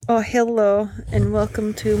Oh, hello, and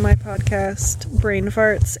welcome to my podcast, Brain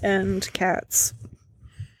Farts and Cats.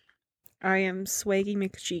 I am Swaggy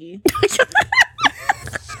McGee.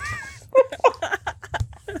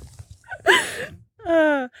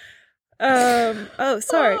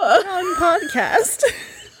 Sorry, on podcast.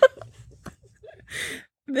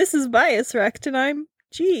 This is Bias Wrecked, and I'm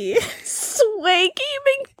G. Swaggy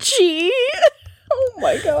McGee. Oh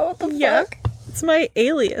my god, what the fuck? It's my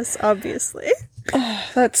alias, obviously.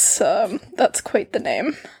 Oh, that's quite the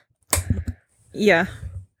name. Yeah.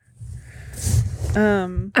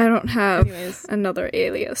 I don't have another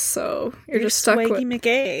alias, so you're just stuck Swaggy with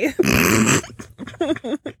McGay.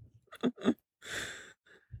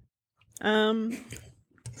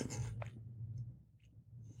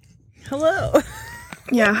 Hello.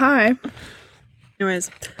 Yeah, hi. Anyways,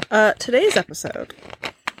 today's episode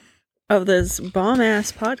of this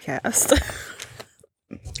bomb-ass podcast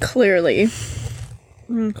Clearly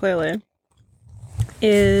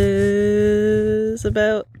is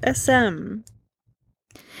about SM.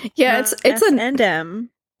 Yeah, it's S an and M,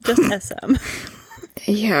 just SM.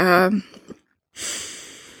 yeah.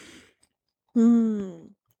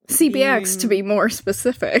 CBX to be more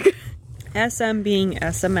specific. SM being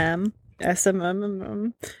SMM, SM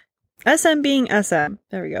being SM.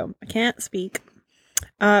 There we go. I can't speak.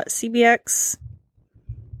 CBX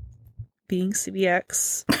being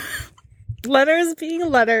CBX. Letters being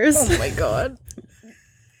letters. Oh my god.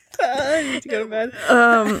 I need to go to bed.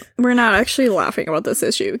 We're not actually laughing about this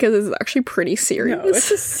issue because it's actually pretty serious. No, it's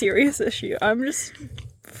a serious issue.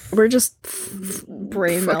 We're just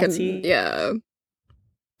brain melty. Yeah.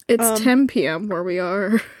 It's 10 p.m. where we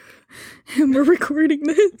are. And we're recording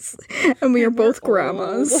this. And we are both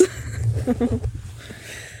grandmas.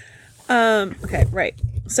 Okay, right.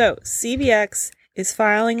 So, CBX is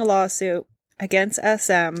filing a lawsuit against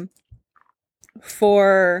SM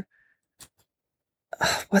for...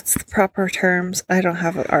 what's the proper terms? I don't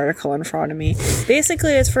have an article in front of me.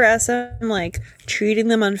 Basically, it's for SM, treating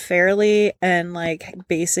them unfairly and,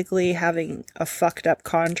 basically having a fucked up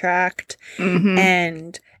contract. Mm-hmm.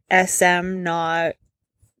 And SM not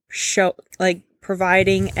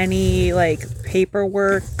providing any,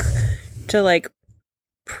 paperwork to,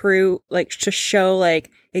 prove, to show,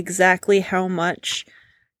 exactly how much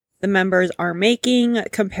the members are making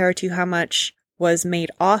compared to how much was made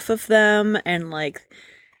off of them, and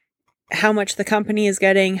how much the company is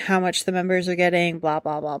getting, how much the members are getting, blah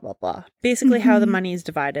blah blah blah blah. Basically, how the money is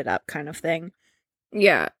divided up, kind of thing.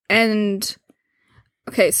 Yeah, and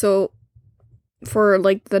okay, so for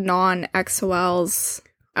the non-XOLs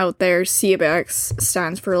out there, CBX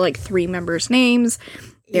stands for 3 members' names.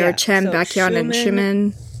 They're Chen, so Baekhyun, and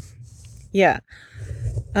Xiumin. Yeah.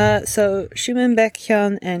 So Xiumin,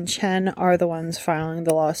 Baekhyun, and Chen are the ones filing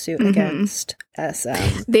the lawsuit against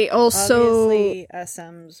SM. They also... Obviously,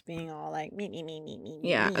 SM's being all me.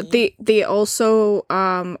 Yeah, they also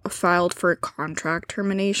filed for contract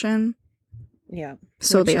termination. Yeah.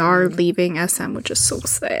 So they are leaving SM, which is so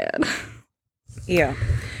sad. Yeah.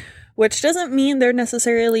 Which doesn't mean they're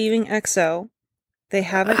necessarily leaving EXO. They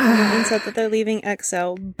haven't come out and said that they're leaving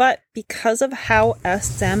EXO, but because of how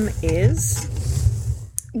SM is...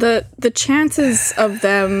 The chances of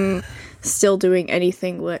them still doing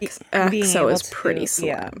anything with EXO is pretty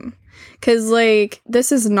slim. Because,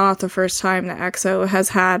 this is not the first time that EXO has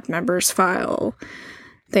had members file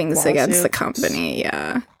things lawsuits against the company,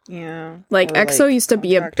 yeah. Yeah. EXO used to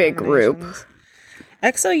be a big group.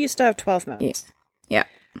 EXO used to have 12 members. Yeah.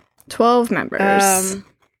 12 members.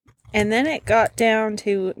 And then it got down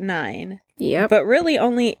to 9. Yep. But really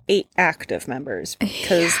only 8 active members,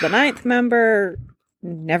 because the 9th member...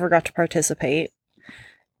 never got to participate.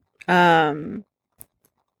 And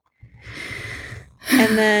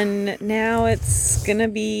then now it's gonna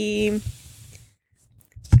be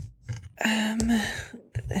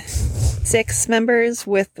 6 members,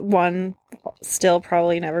 with 1 still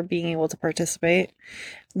probably never being able to participate.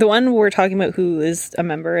 The one we're talking about who is a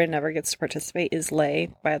member and never gets to participate is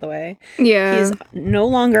Lei, by the way. Yeah. He's no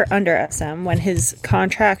longer under SM. When his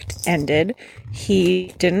contract ended,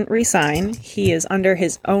 he didn't resign. He is under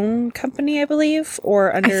his own company, I believe,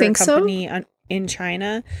 or under a company in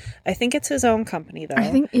China. I think it's his own company, though. I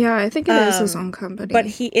think it is his own company. But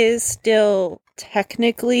he is still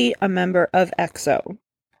technically a member of EXO.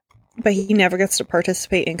 But he never gets to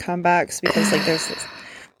participate in comebacks because, there's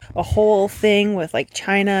a whole thing with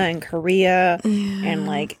China and Korea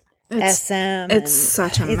and SM. It's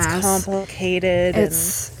such a mess. It's complicated.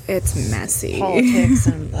 It's messy. Politics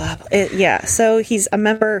and blah, blah. So he's a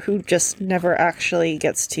member who just never actually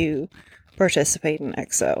gets to participate in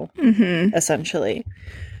EXO, essentially.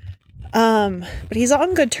 But he's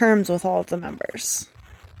on good terms with all of the members.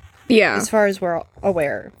 Yeah. As far as we're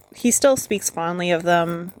aware. He still speaks fondly of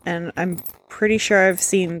them, and I'm pretty sure I've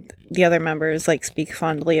seen the other members, like, speak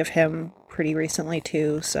fondly of him pretty recently,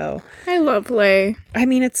 too, so... I love Lay. I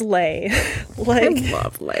mean, it's Lay. Like, I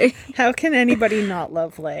love Lay. How can anybody not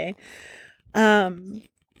love Lay?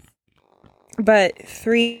 But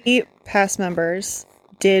 3 past members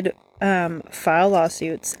did file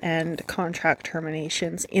lawsuits and contract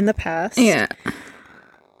terminations in the past. Yeah.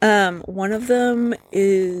 One of them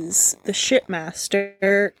is the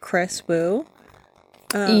shipmaster, Chris Wu.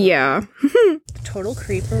 Yeah. Total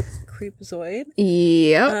creepazoid.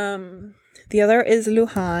 Yep. The other is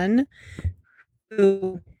Luhan,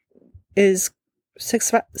 who is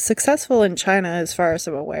successful in China as far as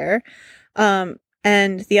I'm aware.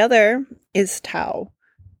 And the other is Tao,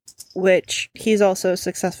 which he's also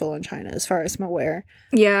successful in China as far as I'm aware.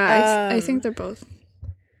 Yeah, I think they're both.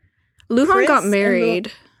 Luhan got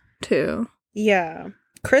married, too. Yeah.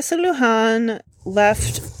 Chris and Luhan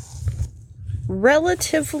left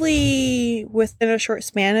relatively within a short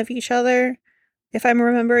span of each other, if I'm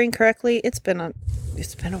remembering correctly. It's been a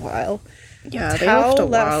while. Yeah, they left a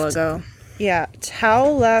while ago. Yeah, Tao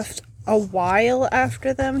left a while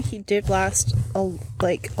after them. He did last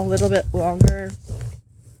a little bit longer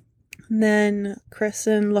than Chris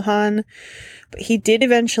and Luhan, but he did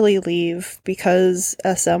eventually leave because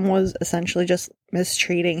SM was essentially just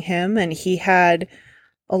mistreating him, and he had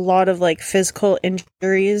a lot of like physical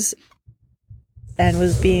injuries and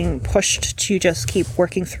was being pushed to just keep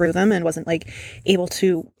working through them and wasn't like able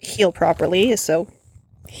to heal properly, so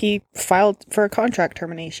he filed for a contract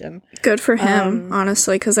termination. Good for him,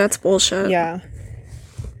 honestly, because that's bullshit. Yeah.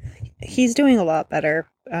 He's doing a lot better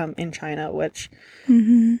in China, which,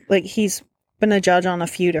 like, he's been a judge on a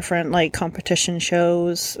few different, like, competition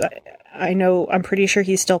shows. I'm pretty sure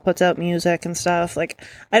he still puts out music and stuff. Like,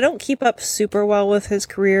 I don't keep up super well with his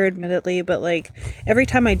career, admittedly, but, like, every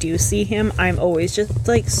time I do see him, I'm always just,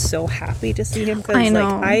 like, so happy to see him, because, like,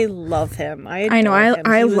 I love him. I know,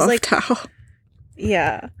 I love like, Tao.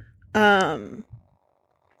 Yeah. But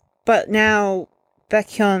now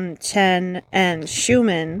Baekhyun, Chen, and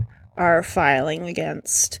Xiumin are filing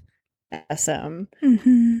against SM.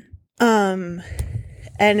 And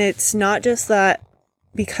it's not just that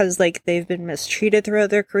because, like, they've been mistreated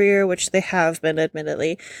throughout their career, which they have been,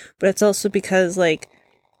 admittedly, but it's also because, like,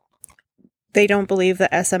 they don't believe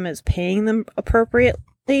that SM is paying them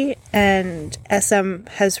appropriately, and SM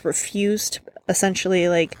has refused to essentially,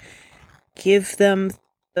 like, give them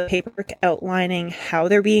the paperwork outlining how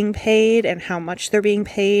they're being paid and how much they're being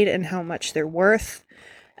paid and how much they're worth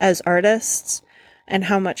as artists and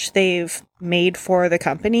how much they've made for the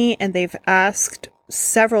company. And they've asked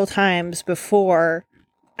several times before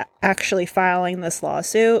actually filing this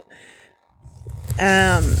lawsuit.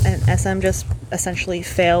 And SM just essentially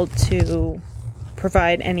failed to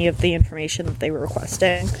provide any of the information that they were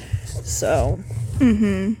requesting. So...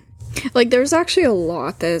 Like, there's actually a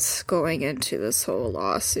lot that's going into this whole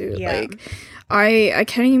lawsuit. Yeah. Like, I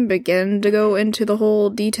can't even begin to go into the whole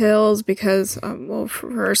details because, well,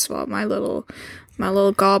 first of all, my little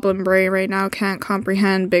goblin brain right now can't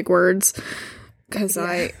comprehend big words because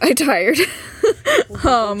I tired.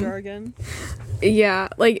 Jargon. Yeah,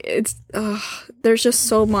 like, it's, there's just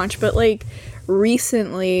so much, but, like,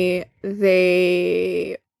 recently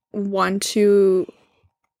they want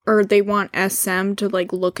SM to,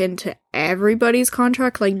 like, look into everybody's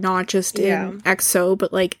contract, like, not just in EXO,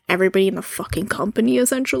 but, like, everybody in the fucking company,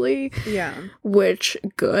 essentially. Yeah. Which,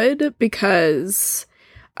 good, because,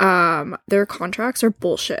 their contracts are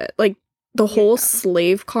bullshit. Like, the whole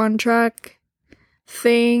slave contract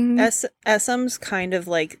thing. SM's kind of,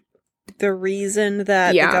 like, the reason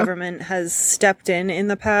that the government has stepped in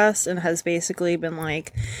the past and has basically been,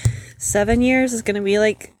 like, 7 years is gonna be,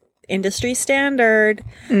 like, industry standard.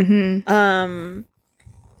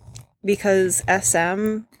 Because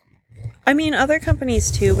SM, I mean, other companies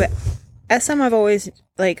too, but SM I've always,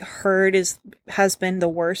 like, heard has been the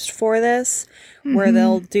worst for this, where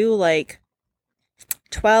they'll do, like,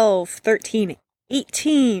 12, 13,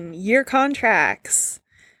 18-year contracts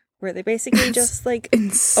where they basically just, like,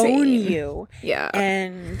 own you. Yeah.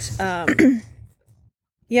 And,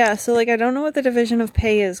 yeah, so, like, I don't know what the division of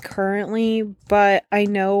pay is currently, but I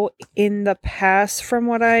know in the past, from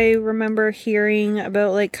what I remember hearing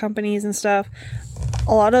about, like, companies and stuff,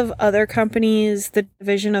 a lot of other companies, the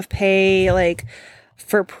division of pay, like,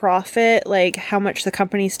 for profit, like, how much the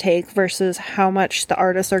companies take versus how much the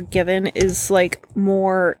artists are given is, like,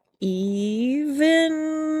 more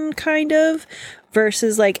even, kind of,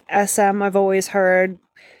 versus, like, SM, I've always heard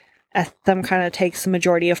SM kind of takes the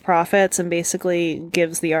majority of profits and basically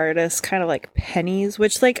gives the artists kind of like pennies,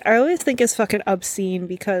 which like I always think is fucking obscene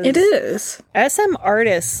because it is. SM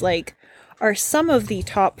artists like are some of the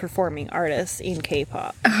top performing artists in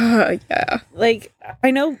K-pop. Yeah. Like, I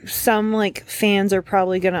know some, like, fans are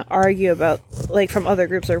probably gonna argue about, like, from other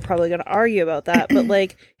groups are probably gonna argue about that, but,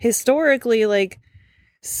 like, historically, like,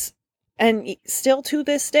 and still to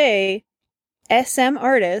this day, SM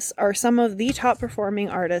artists are some of the top performing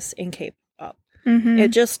artists in K-pop. Mm-hmm.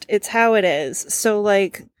 It's how it is. So,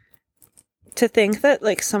 like, to think that,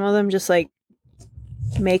 like, some of them just, like,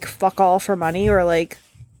 make fuck all for money or, like,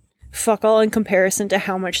 fuck all in comparison to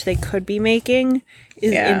how much they could be making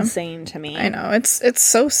is insane to me. I know. It's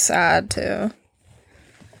so sad too.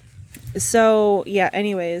 So, yeah,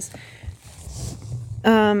 anyways.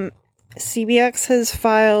 CBX has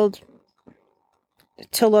filed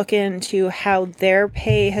to look into how their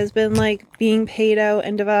pay has been like being paid out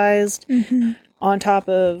and devised on top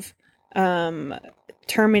of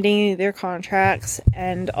terminating their contracts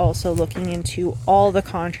and also looking into all the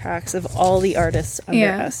contracts of all the artists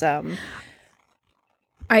under SM.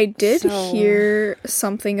 I did hear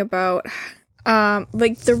something about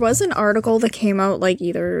like there was an article that came out like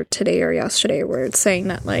either today or yesterday where it's saying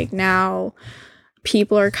that like now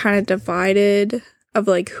people are kind of divided of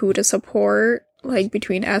like who to support like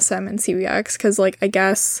between SM and CBX because like I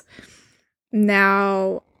guess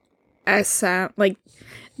now SM like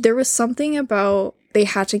there was something about they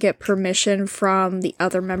had to get permission from the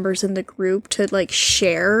other members in the group to, like,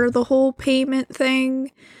 share the whole payment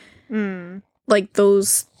thing. Like,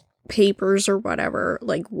 those papers or whatever,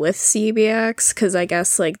 like, with CBX. Because I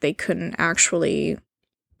guess, like, they couldn't actually,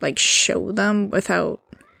 like, show them without,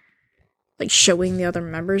 like, showing the other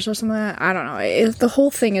members or something like that. I don't know. The whole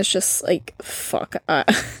thing is just, like, fuck.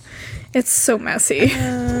 It's so messy.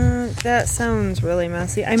 That sounds really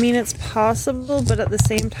messy. I mean, it's possible, but at the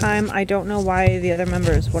same time, I don't know why the other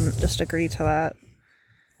members wouldn't just agree to that.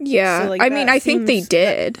 Yeah. So, like, I mean, I think they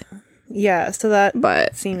did. So that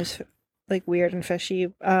seems, like, weird and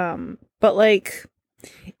fishy. But, like,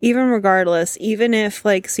 even regardless, even if,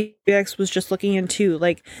 like, CBX was just looking into,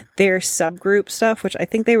 like, their subgroup stuff, which I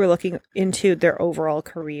think they were looking into their overall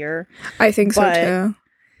career. I think so, too.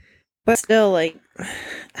 But still, like,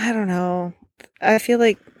 I don't know. I feel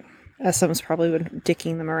like SM's probably been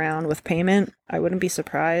dicking them around with payment. I wouldn't be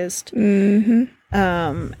surprised. And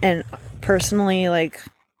personally, like,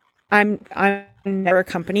 I'm never a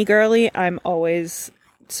company girly. I'm always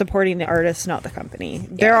supporting the artist, not the company.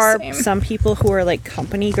 There are some people who are, like,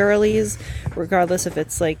 company girlies, regardless if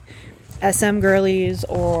it's, like, SM girlies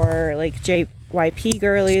or, like, JYP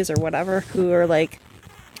girlies or whatever, who are, like,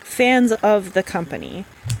 fans of the company.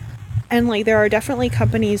 And, like, there are definitely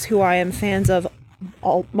companies who I am fans of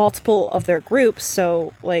multiple of their groups.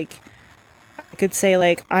 So, like, I could say,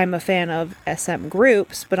 like, I'm a fan of SM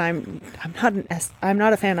groups, but I'm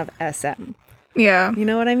not a fan of SM. Yeah. You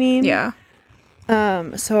know what I mean? Yeah.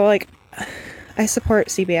 So, like, I support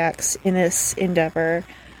CBX in this endeavor,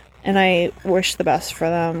 and I wish the best for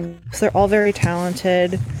them. So they're all very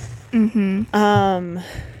talented.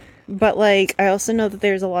 But, like, I also know that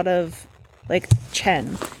there's a lot of, like,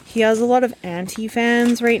 Chen. He has a lot of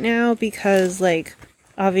anti-fans right now because, like,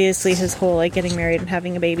 obviously his whole, like, getting married and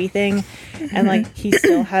having a baby thing. And, like, he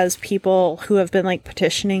still has people who have been, like,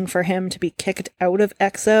 petitioning for him to be kicked out of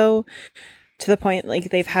EXO to the point, like,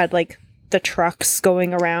 they've had, like, the trucks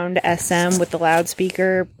going around SM with the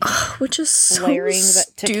loudspeaker. Which is so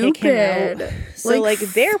stupid. To kick him out. So, like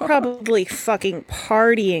they're probably fucking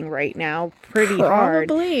partying right now pretty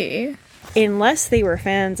hard. Unless they were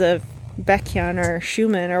fans of Baekhyun or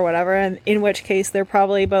Xiumin or whatever, and in which case they're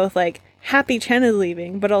probably both like happy Chen is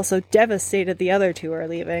leaving, but also devastated the other two are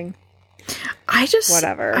leaving. I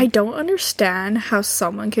don't understand how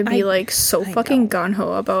someone can be so fucking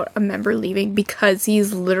gung-ho about a member leaving because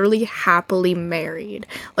he's literally happily married.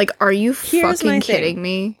 Like, are you fucking kidding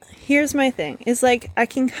me? Here's my thing. Is like, I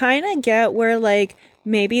can kind of get where like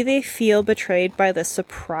maybe they feel betrayed by the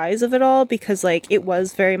surprise of it all because, like, it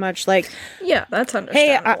was very much like, yeah, that's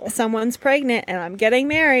understandable. Hey, someone's pregnant and I'm getting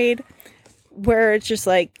married, where it's just,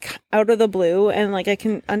 like, out of the blue, and, like, I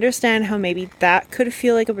can understand how maybe that could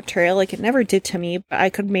feel like a betrayal. Like, it never did to me, but I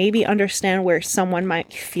could maybe understand where someone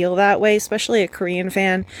might feel that way, especially a Korean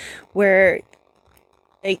fan, where,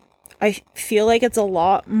 like, I feel like it's a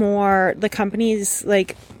lot more, the companies,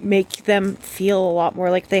 like, make them feel a lot more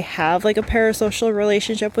like they have, like, a parasocial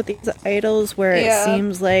relationship with these idols, where it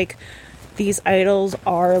seems like these idols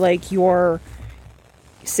are, like, your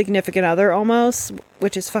significant other almost,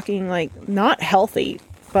 which is fucking, like, not healthy,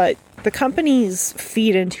 but the companies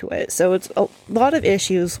feed into it. So it's a lot of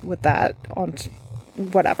issues with that on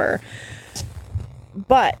whatever.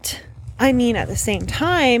 But, I mean, at the same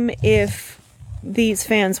time, if these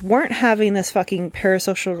fans weren't having this fucking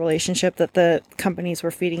parasocial relationship that the companies were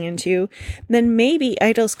feeding into, then maybe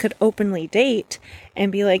idols could openly date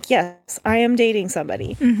and be like, yes, I am dating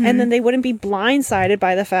somebody. Mm-hmm. And then they wouldn't be blindsided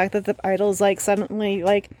by the fact that the idol's like suddenly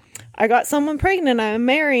like, I got someone pregnant, I'm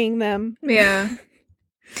marrying them. Yeah.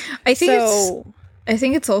 I think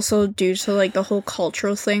it's also due to like the whole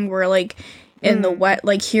cultural thing where like in the West,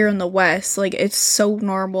 like here in the West, like it's so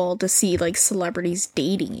normal to see like celebrities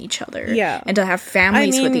dating each other, and to have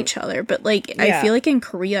families with each other. But like I feel like in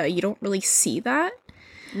Korea, you don't really see that.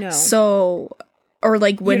 No. So, or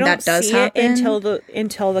like when that does happen,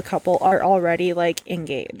 until the couple are already like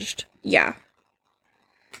engaged. Yeah.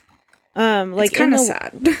 Like it's kind of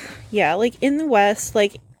sad. Yeah, like in the West,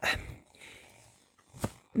 like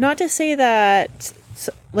not to say that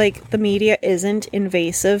like the media isn't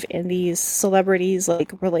invasive in these celebrities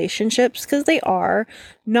like relationships, because they are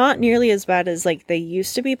not nearly as bad as like they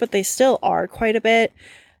used to be, but they still are quite a bit.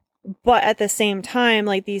 But at the same time,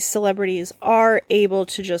 like these celebrities are able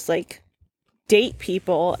to just like date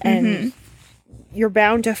people, and you're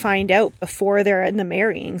bound to find out before they're in the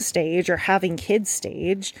marrying stage or having kids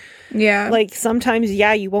stage. Yeah. Like sometimes,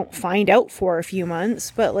 you won't find out for a few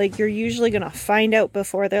months, but like you're usually going to find out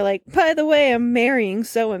before they're like, by the way, I'm marrying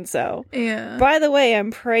so-and-so. Yeah. By the way,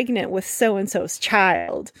 I'm pregnant with so-and-so's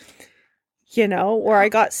child, you know, or I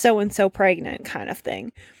got so-and-so pregnant kind of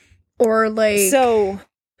thing. Or like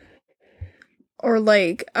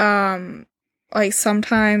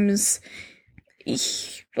sometimes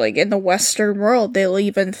like in the Western world, they'll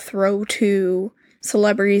even throw two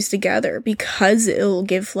celebrities together because it'll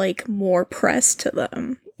give like more press to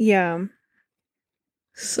them. Yeah.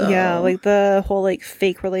 So yeah, like the whole like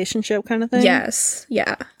fake relationship kind of thing. Yes.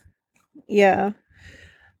 Yeah. Yeah.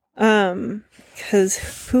 Because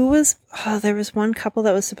there was one couple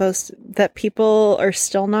that was that people are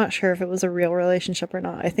still not sure if it was a real relationship or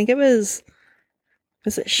not. I think it was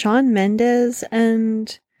it Shawn Mendes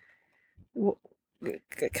and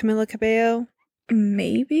Camila Cabello?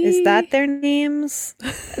 Maybe. Is that their names?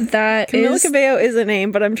 Camila Cabello is a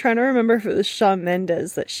name, but I'm trying to remember if it was Shawn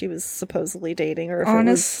Mendes that she was supposedly dating, or if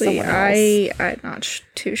honestly, it was someone else. I'm not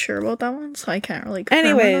too sure about that one, so I can't really confirm.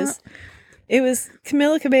 Anyways, it was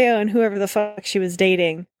Camila Cabello and whoever the fuck she was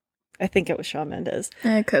dating. I think it was Shawn Mendes.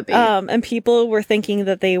 It could be. And people were thinking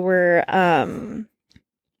that they were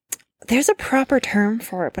there's a proper term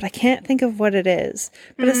for it, but I can't think of what it is.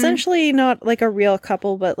 But essentially not like a real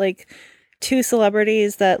couple, but like two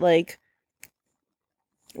celebrities that like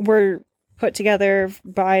were put together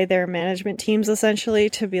by their management teams essentially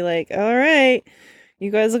to be like, all right, you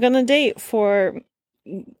guys are going to date for,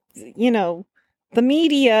 you know, the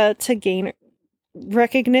media to gain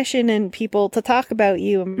recognition and people to talk about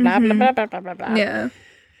you and blah, blah, blah, blah, blah, blah, blah. Yeah.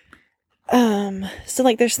 So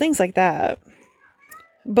like there's things like that.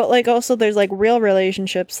 But, like, also there's, like, real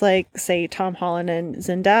relationships, like, say, Tom Holland and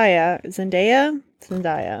Zendaya.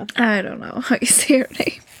 I don't know how you say her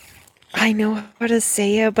name. I know how to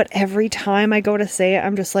say it, but every time I go to say it,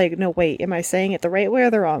 I'm just like, no, wait, am I saying it the right way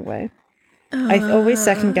or the wrong way? I always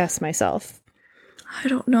second guess myself. I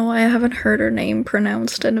don't know. I haven't heard her name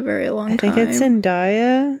pronounced in a very long time. I think it's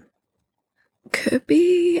Zendaya. Could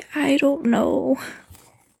be. I don't know.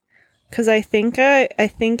 Because I think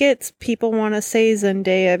it's people want to say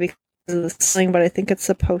Zendaya because of the slang, but I think it's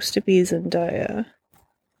supposed to be Zendaya.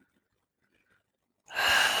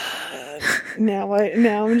 Now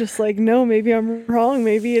I'm just like, no, maybe I'm wrong.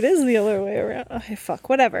 Maybe it is the other way around. Oh, fuck,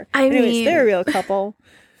 whatever. Anyways, they're a real couple.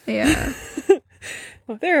 Yeah.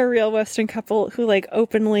 Well, they're a real Western couple who like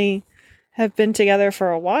openly have been together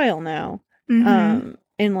for a while now. In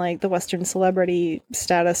like the Western celebrity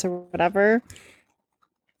status or whatever.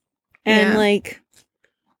 And, like,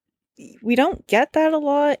 we don't get that a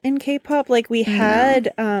lot in K-pop. Like, we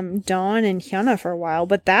had Dawn and Hyuna for a while,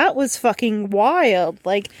 but that was fucking wild.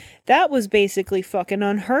 Like, that was basically fucking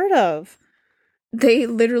unheard of. They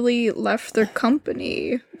literally left their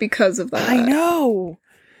company because of that. I know.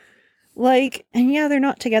 Like, and yeah, they're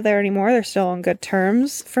not together anymore. They're still on good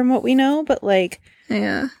terms from what we know, but, like,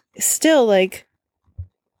 still, like...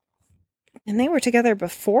 And they were together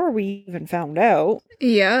before we even found out.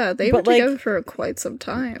 Yeah, they were together for quite some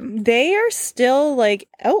time. They are still, like,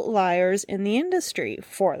 outliers in the industry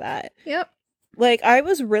for that. Yep. Like, I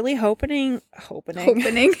was really hoping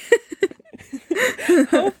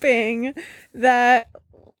that,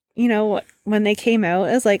 you know, when they came out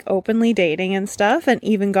as, like, openly dating and stuff and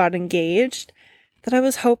even got engaged, that I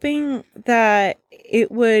was hoping that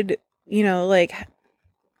it would you know, like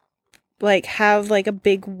have like a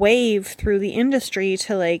big wave through the industry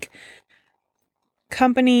to like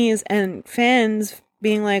companies and fans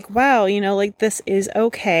being like, wow, you know, like this is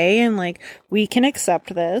okay and like we can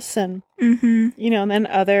accept this, and you know, and then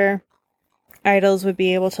other idols would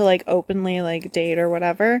be able to like openly like date or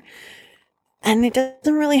whatever. And it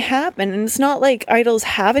doesn't really happen. And it's not like idols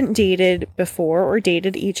haven't dated before or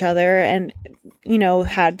dated each other and, you know,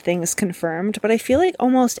 had things confirmed. But I feel like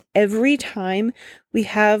almost every time we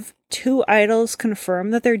have two idols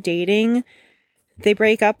confirm that they're dating, they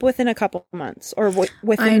break up within a couple months or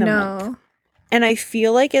within the month. And I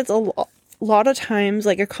feel like it's a lot of times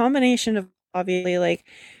like a combination of, obviously, like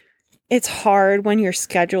it's hard when your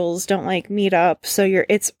schedules don't like meet up, so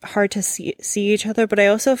it's hard to see each other. But I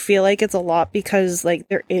also feel like it's a lot because like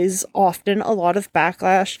there is often a lot of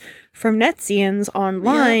backlash from Netsians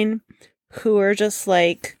online who are just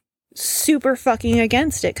like super fucking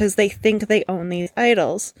against it because they think they own these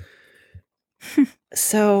idols.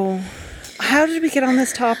 So how did we get on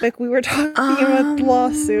this topic? We were talking about the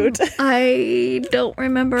lawsuit. I don't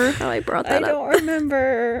remember how I brought that up. I don't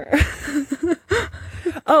remember.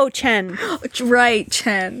 Oh, Chen. Right,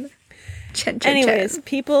 Chen. Anyways,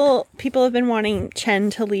 people have been wanting Chen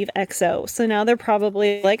to leave EXO, so now they're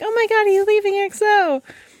probably like, oh my god, he's leaving EXO.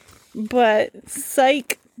 But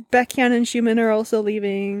psych, Baekhyun and Xiumin are also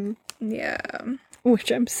leaving. Yeah.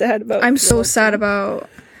 Which I'm sad about. I'm so sad about.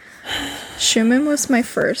 Xiumin was my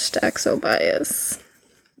first EXO bias.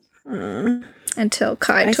 Until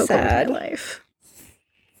Kai took over my life.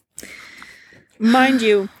 Mind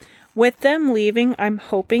you, with them leaving, I'm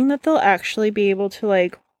hoping that they'll actually be able to,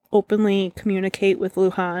 like, openly communicate with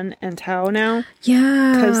Luhan and Tao now.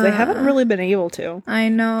 Yeah. Because they haven't really been able to. I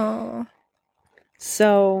know.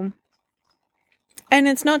 So, and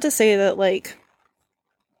it's not to say that, like,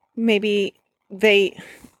 maybe they,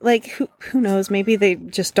 like, who knows, maybe they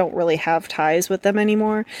just don't really have ties with them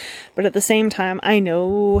anymore. But at the same time, I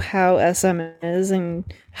know how SM is, and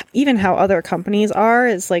even how other companies are,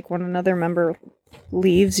 is like when another member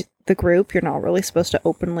leaves the group, you're not really supposed to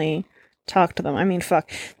openly talk to them. I mean,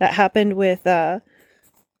 fuck. That happened with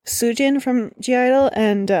Sujin from G-Idol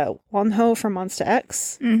and Wonho from Monsta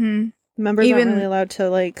X. Members aren't really allowed to,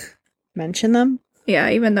 like, mention them.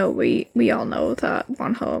 Yeah, even though we all know that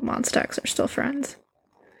Wonho and Monsta X are still friends.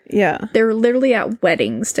 Yeah. They were literally at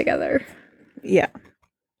weddings together. Yeah.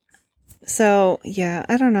 So, yeah,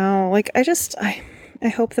 I don't know. Like, I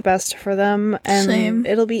hope the best for them. And Same.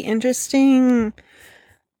 It'll be interesting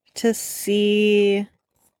to see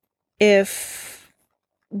if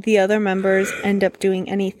the other members end up doing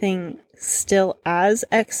anything still as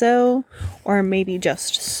EXO, or maybe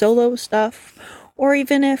just solo stuff, or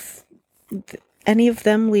even if any of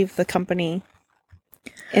them leave the company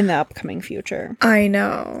in the upcoming future. I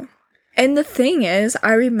know. And the thing is,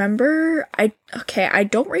 I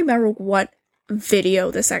don't remember what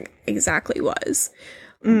video this exactly was.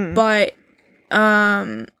 But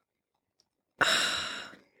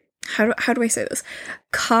how do I say this?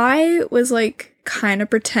 Kai was like kind of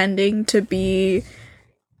pretending to be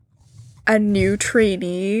a new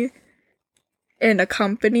trainee in a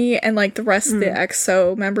company, and like the rest of the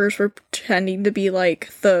EXO members were pretending to be like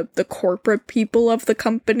the corporate people of the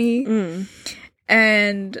company.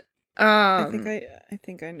 And I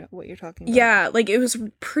think I know what you're talking about. Yeah, like it was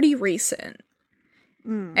pretty recent.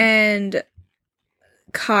 And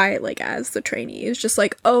Kai, like, as the trainee, is just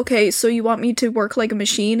like, okay, so you want me to work like a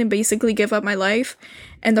machine and basically give up my life?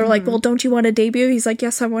 And they're like, well, don't you want to debut? He's like,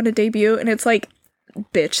 yes, I want to debut. And it's like,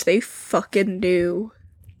 bitch, they fucking knew.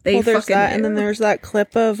 There's that, knew. And then there's that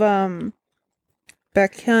clip of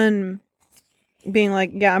Baekhyun being like,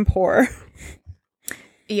 yeah, I'm poor.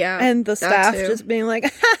 Yeah. And the staff just being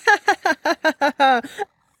like,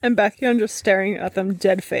 and Baekhyun just staring at them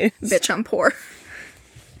dead face. Bitch, I'm poor.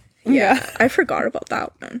 Yeah, I forgot about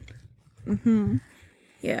that one.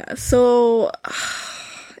 Yeah, so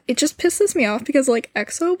it just pisses me off because, like,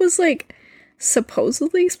 EXO was, like,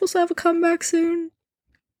 supposedly supposed to have a comeback soon.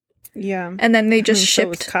 Yeah. And then they just shipped... So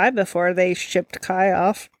was Kai before they shipped Kai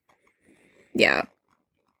off. Yeah.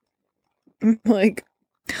 Like...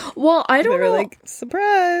 Well, I don't know. Like,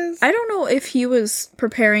 surprise! I don't know if he was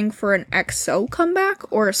preparing for an EXO comeback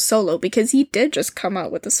or a solo, because he did just come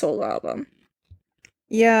out with a solo album.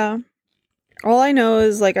 Yeah. All I know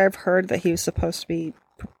is, like, I've heard that he was supposed to be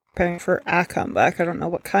preparing for a comeback. I don't know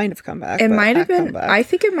what kind of comeback. It might have been, I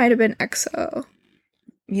think it might have been EXO.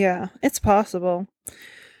 Yeah, it's possible.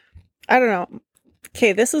 I don't know.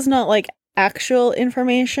 Okay, this is not, like, actual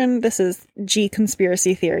information. This is G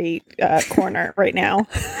conspiracy theory corner right now.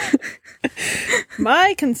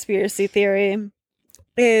 My conspiracy theory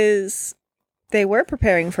is they were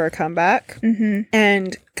preparing for a comeback,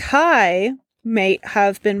 and Kai may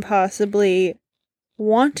have been possibly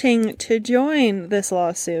wanting to join this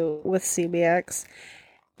lawsuit with CBX,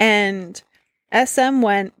 and SM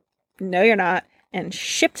went, "No, you're not," and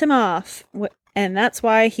shipped him off. And that's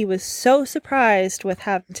why he was so surprised with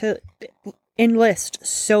having to enlist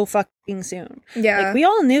so fucking soon. Yeah. Like, we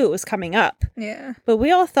all knew it was coming up. Yeah. But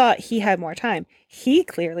we all thought he had more time. He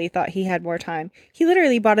clearly thought he had more time. He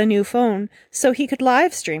literally bought a new phone so he could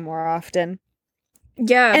live stream more often.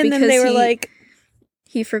 Yeah, and then they were like...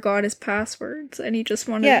 He forgot his passwords and he just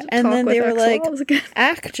wanted to talk and then with they were like, again.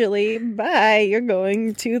 "Actually, bye, you're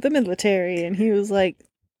going to the military." And he was like,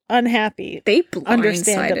 unhappy. They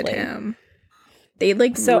blindsided him. They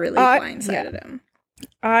really blindsided him.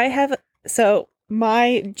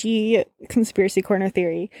 My G conspiracy corner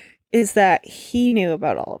theory is that he knew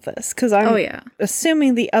about all of this, because I'm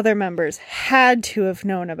assuming the other members had to have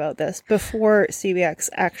known about this before CBX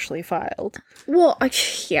actually filed. Well, I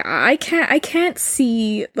can't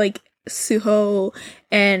see like Suho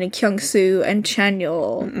and Kyungsoo and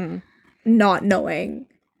Chanyeol not knowing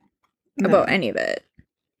about any of it.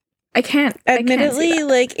 I can't. Admittedly,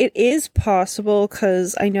 like, it is possible,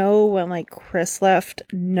 because I know when, like, Chris left,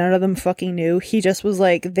 none of them fucking knew. He just was,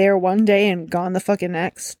 like, there one day and gone the fucking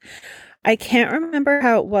next. I can't remember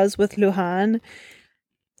how it was with Luhan.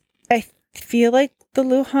 I feel like the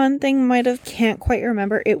Luhan thing can't quite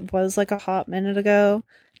remember. It was, like, a hot minute ago.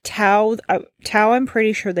 Tao, I'm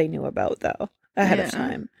pretty sure they knew about, though, ahead of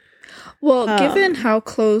time. Well, given how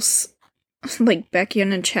close, like,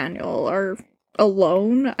 Baekhyun and Chanyeol are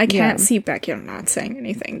alone, I can't see Baekhyun not saying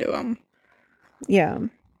anything to him. Yeah.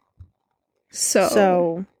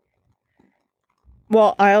 So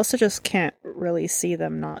well, I also just can't really see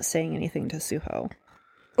them not saying anything to Suho.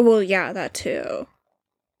 Well, yeah, that too.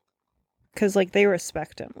 Because, like, they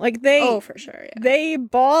respect him. Like, they... Oh, for sure, yeah. They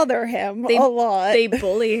bother him a lot. They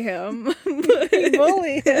bully him.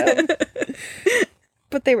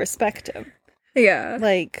 But they respect him. Yeah.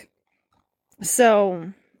 Like,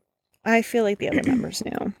 so... I feel like the other members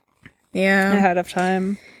knew. Yeah. Ahead of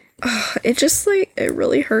time. It just, like, it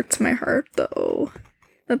really hurts my heart, though,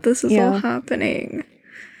 that this is all happening.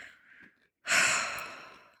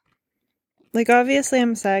 Like, obviously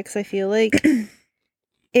I'm sad, because I feel like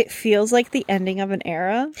it feels like the ending of an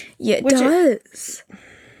era. Yeah, it does.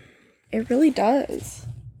 It really does.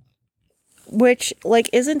 Which, like,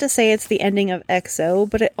 isn't to say it's the ending of EXO,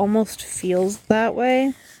 but it almost feels that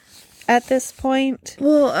way at this point.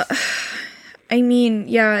 Well, I mean,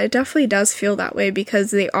 yeah, it definitely does feel that way,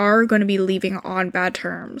 because they are going to be leaving on bad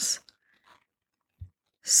terms.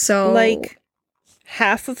 So, like,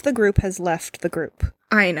 half of the group has left the group.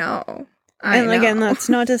 I know. Again, that's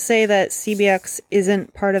not to say that CBX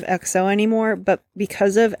isn't part of EXO anymore, but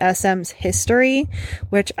because of SM's history,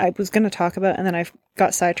 which I was going to talk about and then I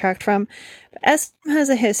got sidetracked from, SM has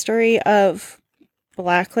a history of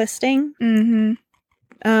blacklisting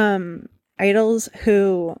idols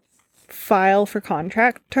who file for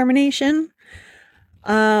contract termination,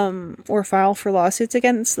 or file for lawsuits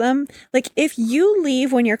against them. Like, if you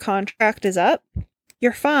leave when your contract is up,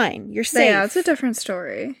 you're fine. You're safe. Yeah, it's a different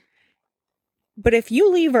story. But if you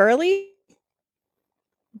leave early,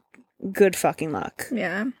 good fucking luck.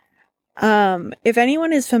 Yeah. If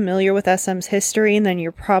anyone is familiar with SM's history, then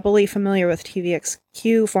you're probably familiar with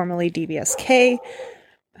TVXQ, formerly DBSK.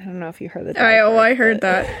 I don't know if you heard that. I heard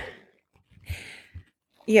that.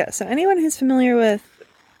 Yeah, so anyone who's familiar with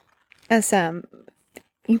SM,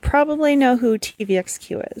 you probably know who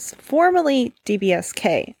TVXQ is. Formerly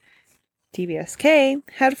DBSK. DBSK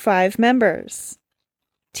had 5 members.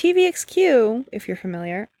 TVXQ, if you're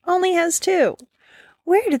familiar, only has 2.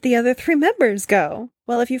 Where did the other 3 members go?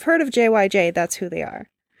 Well, if you've heard of JYJ, that's who they are.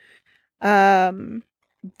 3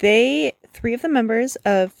 of the members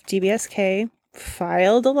of DBSK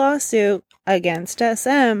filed a lawsuit against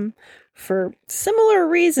SM for similar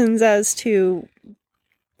reasons as to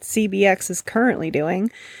CBX is currently doing.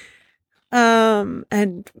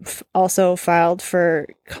 And also filed for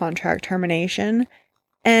contract termination.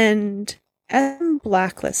 And SM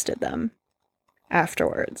blacklisted them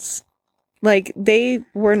afterwards. Like, they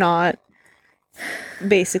were not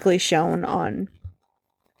basically shown on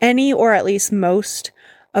any, or at least most,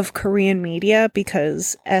 of Korean media,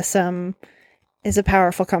 because SM is a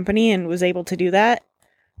powerful company and was able to do that.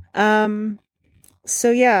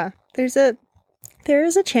 So yeah, there is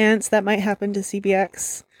a chance that might happen to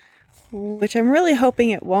CBX, which I'm really hoping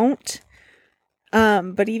it won't.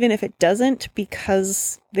 But even if it doesn't,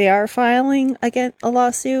 because they are filing a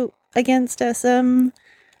lawsuit against SM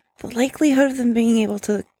the likelihood of them being able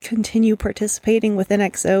to continue participating within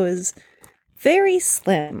EXO is very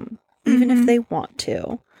slim, even if they want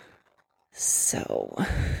to. So,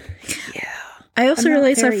 yeah. I also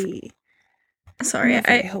realized very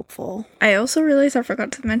hopeful. I also realized I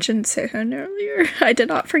forgot to mention Sehun earlier. I did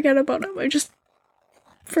not forget about him. I just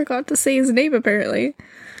forgot to say his name, apparently.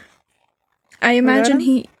 I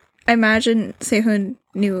imagine Sehun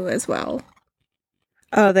knew as well.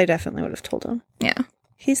 Oh, they definitely would have told him. Yeah.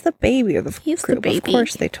 He's the baby of the group. The baby. Of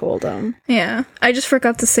course they told him. Yeah. I just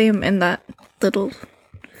forgot to say him in that little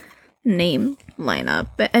name lineup.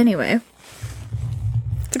 But anyway.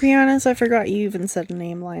 To be honest, I forgot you even said a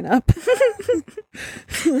name lineup.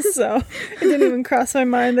 So, it didn't even cross my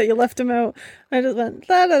mind that you left him out. I just went,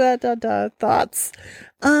 thoughts.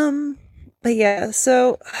 But yeah,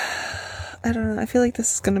 so, I don't know. I feel like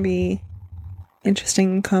this is going to be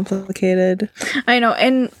interesting and complicated. I know,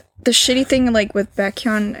 and the shitty thing, like, with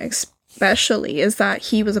Baekhyun especially, is that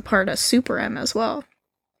he was a part of Super M as well.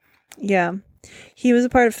 Yeah. He was a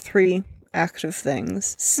part of 3 active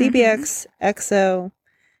things. CBX, EXO,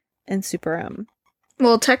 and Super M.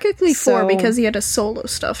 Well, technically 4, because he had a solo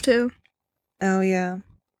stuff, too. Oh, yeah.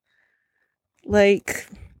 Like,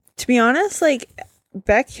 to be honest, like,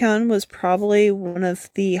 Baekhyun was probably one of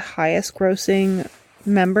the highest grossing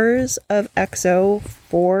members of EXO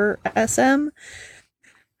for SM.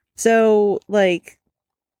 So, like,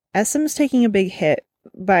 SM's taking a big hit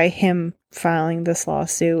by him filing this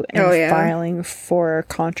lawsuit and filing for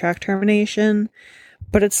contract termination.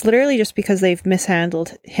 But it's literally just because they've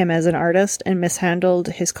mishandled him as an artist and mishandled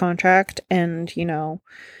his contract and, you know,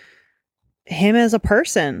 him as a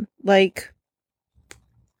person. Like,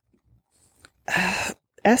 SM,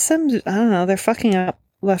 I don't know, they're fucking up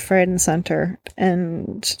left, right, and center.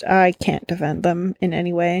 And I can't defend them in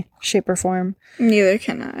any way, shape, or form. Neither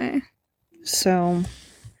can I. So,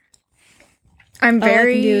 all I can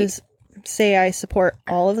do is say I support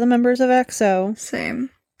all of the members of EXO. Same.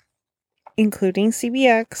 Including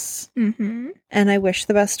CBX. And I wish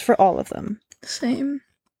the best for all of them. Same.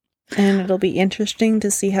 And it'll be interesting to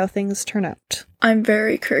see how things turn out. I'm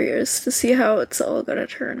very curious to see how it's all gonna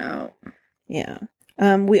turn out. Yeah.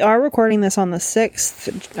 We are recording this on the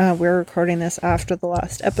 6th. We're recording this after the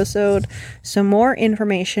last episode. So more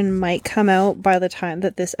information might come out by the time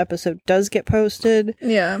that this episode does get posted.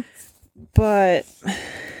 Yeah. But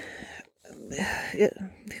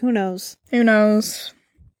who knows? Who knows?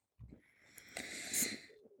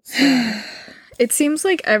 It seems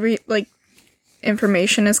like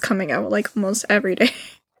information is coming out like almost every day.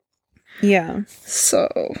 Yeah.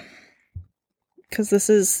 So, because this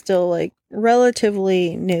is still like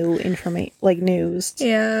relatively new news.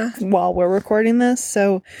 Yeah. While we're recording this,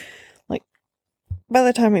 so like by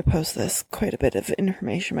the time we post this, quite a bit of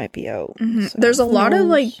information might be out. So, there's a lot of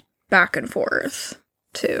like back and forth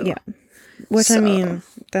too. Yeah. Which I mean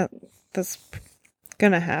that's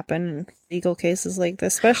gonna happen in legal cases like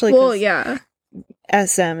this, especially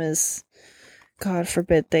SM is, God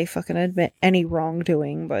forbid they fucking admit any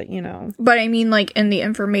wrongdoing, but you know. But I mean, like, in the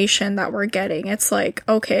information that we're getting, it's like,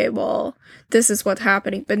 okay, well, this is what's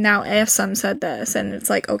happening, but now SM said this, and it's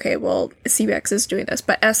like, okay, well, CBX is doing this,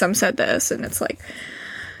 but SM said this, and it's like,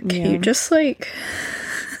 can you just like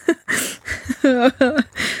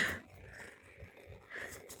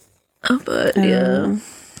but yeah.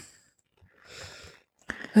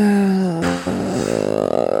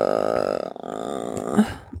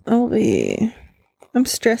 I'm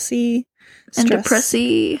stressy. And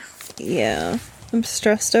depressy. Yeah. I'm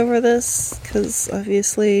stressed over this, because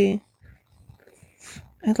obviously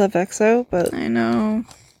I love EXO, but I know.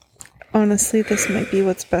 Honestly, this might be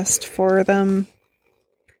what's best for them.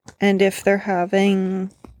 And if they're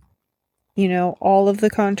having, you know, all of the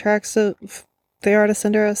contracts of the artists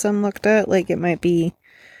under SM looked at, like, it might be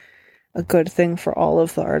a good thing for all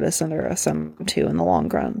of the artists under SM too in the long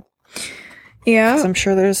run. Yeah. Because I'm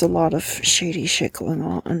sure there's a lot of shady shit going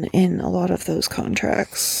on in a lot of those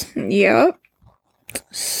contracts. Yep.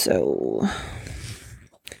 So,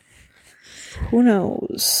 who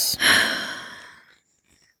knows?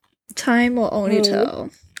 Time will only tell.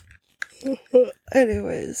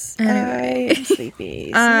 Anyways, I am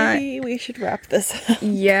sleepy. So maybe we should wrap this up.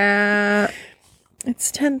 Yeah.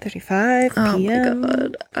 It's 10:35 p.m. Oh my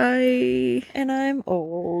god. And I'm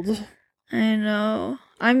old. I know.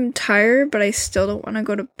 I'm tired, but I still don't want to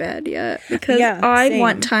go to bed yet because I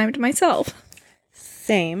want time to myself.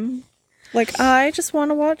 Same. Like, I just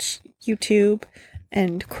want to watch YouTube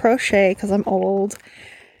and crochet because I'm old.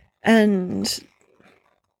 And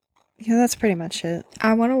yeah, that's pretty much it.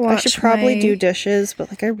 I want to watch. I should probably do dishes,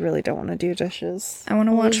 but like, I really don't want to do dishes. I want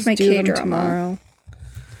to watch my K-drama tomorrow.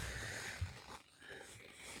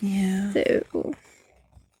 Yeah. So.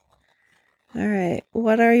 Alright,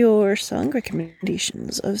 what are your song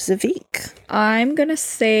recommendations of the week? I'm gonna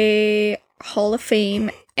say Hall of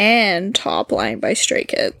Fame and Top Line by Stray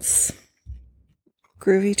Kids.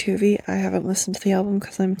 Groovy Toovy. I haven't listened to the album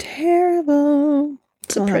because I'm terrible.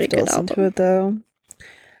 It's a pretty good listen album. to it though.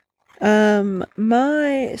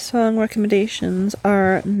 My song recommendations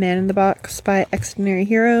are Man in the Box by Extraordinary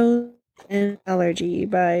Heroes and Allergy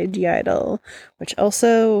by G-Idol, which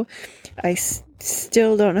also I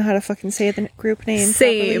still don't know how to fucking say the group name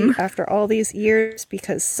properly after all these years,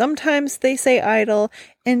 because sometimes they say Idol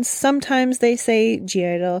and sometimes they say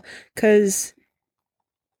G-Idol, because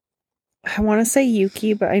I want to say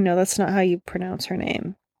Yuki, but I know that's not how you pronounce her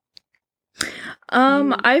name.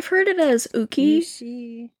 I've heard it as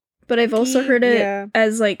Uki, but I've also heard it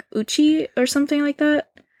as like Uchi or something like that.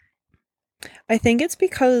 I think it's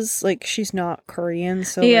because like she's not Korean,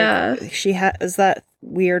 so like, she has that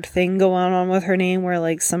weird thing going on with her name where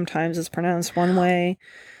like sometimes it's pronounced one way,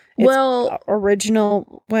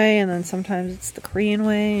 original way, and then sometimes it's the Korean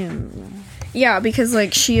way. And yeah, because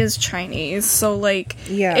like she is Chinese, so like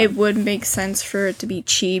it would make sense for it to be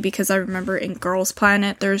Chi, because I remember in Girls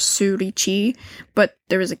Planet there's Suri Chi, but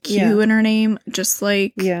there was a Q in her name, just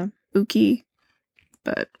like Uki.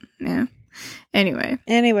 But yeah.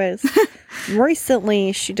 Anyways,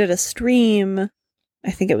 recently she did a stream.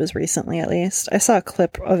 I think it was recently, at least. I saw a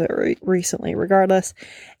clip of it recently, regardless.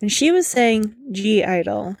 And she was saying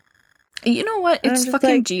G-Idol. You know what? It's fucking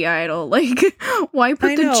like, G-Idol. Like, why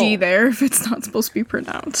put the G there if it's not supposed to be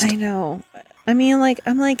pronounced? I know. I mean, like,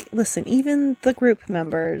 I'm like, listen, even the group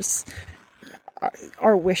members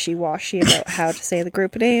are wishy-washy about how to say the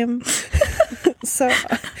group name. So,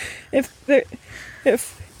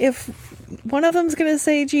 if one of them's gonna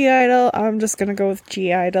say G-Idol, I'm just gonna go with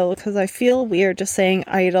G-Idol, because I feel weird just saying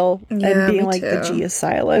idol and being like the G is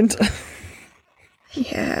silent.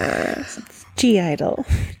 Yeah. G-Idol.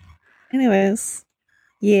 Anyways,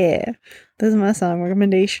 yeah. Those are my song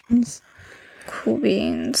recommendations. Cool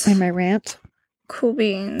beans. And my rant. Cool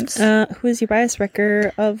beans. Who is your bias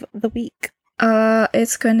wrecker of the week?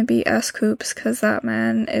 It's gonna be S. Coops, because that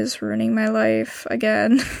man is ruining my life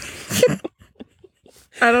again.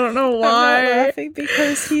 I don't know why. I'm not laughing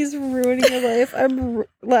because he's ruining your life. I'm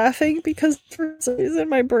laughing because for some reason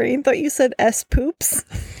my brain thought you said S poops.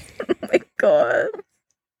 Oh my god.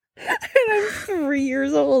 And I'm 3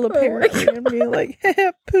 years old apparently, and being like,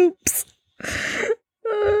 poops.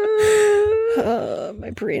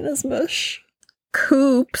 My brain is mush.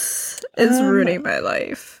 Coops is ruining my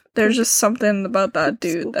life. There's just something about that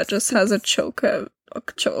dude that just has a choke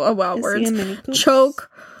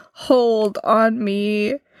hold on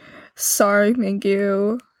me. Sorry,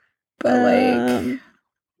 Mingyu. But like,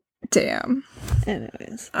 damn.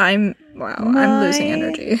 Anyways. I'm losing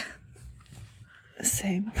energy.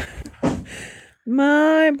 Same.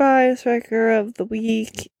 My bias wrecker of the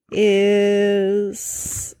week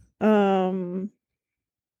is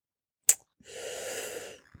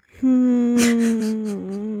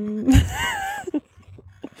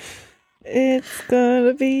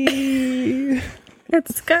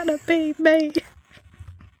It's gonna be me.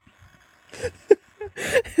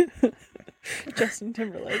 Justin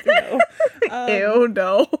Timberlake, no. Ew,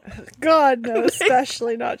 no. God, no,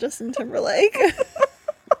 especially not Justin Timberlake.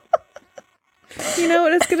 You know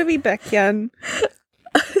what? It's gonna be Baekhyun.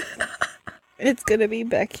 It's gonna be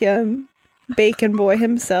Baekhyun. Bacon Boy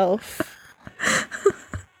himself.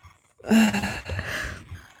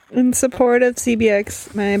 In support of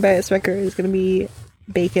CBX, my bias record is gonna be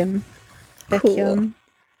Bacon. Baekhyun.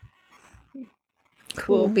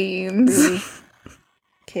 Cool beans.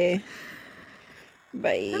 Okay.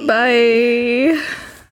 Bye. Bye.